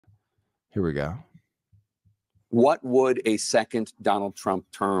Here we go. What would a second Donald Trump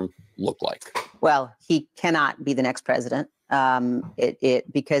term look like? Well, he cannot be the next president.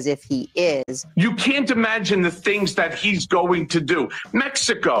 Because if he is, you can't imagine the things that he's going to do.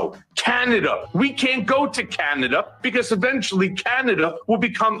 Mexico, Canada. We can't go to Canada because eventually Canada will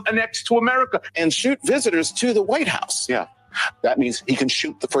become annexed to America. And shoot visitors to the White House. Yeah, that means he can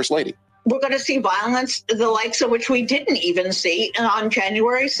shoot the First Lady. We're going to see violence, the likes of which we didn't even see on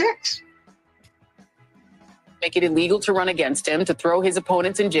January 6th. Make it illegal to run against him, to throw his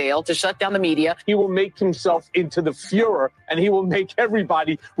opponents in jail, to shut down the media. He will make himself into the Fuhrer, and he will make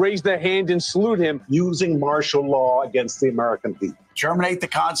everybody raise their hand and salute him. Using martial law against the American people. Terminate the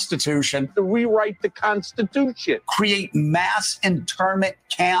Constitution. To rewrite the Constitution. Create mass internment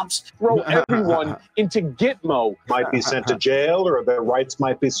camps. Throw everyone into Gitmo. Might be sent to jail, or their rights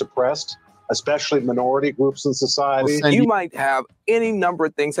might be suppressed, especially minority groups in society. You might have any number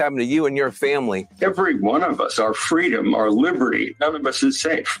of things happen to you and your family. Every one of us, our freedom, our liberty, none of us is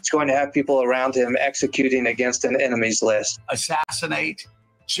safe. It's going to have people around him executing against an enemy's list. Assassinate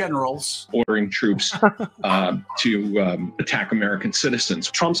generals. Ordering troops to attack American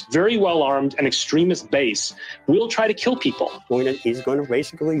citizens. Trump's very well-armed and extremist base will try to kill people. He's going to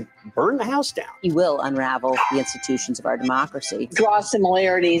basically burn the house down. He will unravel the institutions of our democracy. Draw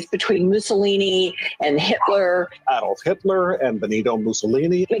similarities between Mussolini and Hitler. Adolf Hitler and Benito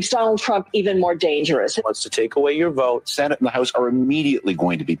Mussolini. Makes Donald Trump even more dangerous. Wants to take away your vote. Senate and the House are immediately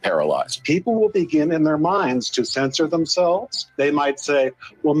going to be paralyzed. People will begin in their minds to censor themselves. They might say,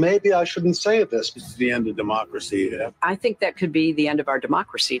 well, maybe I shouldn't say this. This is the end of democracy. I think that could be the end of our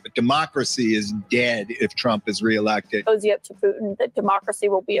democracy. But democracy is dead if Trump is reelected. Cozy up to Putin that democracy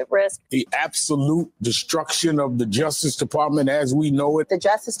will be at risk. The absolute destruction of the Justice Department as we know it. The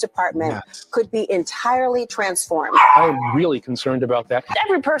Justice Department could be entirely transformed. I'm really concerned about that.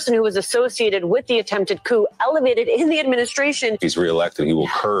 Every person who was associated with the attempted coup elevated in the administration. If he's reelected, he will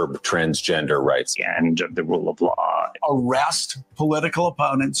curb transgender rights. The end of the rule of law. Arrest political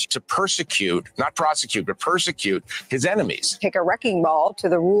opponents. To persecute, not prosecute, but persecute his enemies. Take a wrecking ball to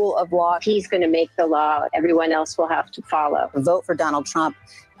the rule of law. He's going to make the law. Everyone else will have to follow. A vote for Donald Trump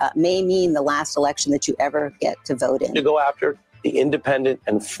may mean the last election that you ever get to vote in. To go after the independent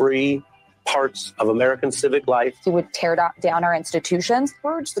and free parts of American civic life. He would tear down our institutions.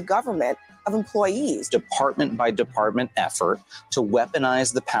 Purge the government of employees. Department by department effort to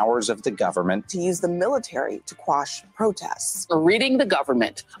weaponize the powers of the government. To use the military to quash protests. Ridding the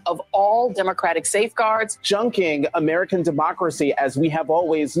government of all democratic safeguards. Junking American democracy as we have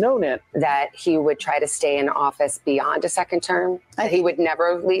always known it. That he would try to stay in office beyond a second term. That he would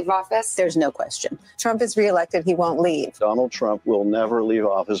never leave office. There's no question. Trump is reelected, he won't leave. Donald Trump will never leave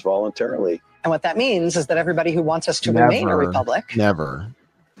office voluntarily. And what that means is that everybody who wants us to remain a republic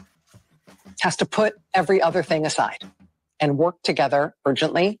has to put every other thing aside and work together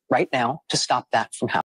urgently right now to stop that from happening.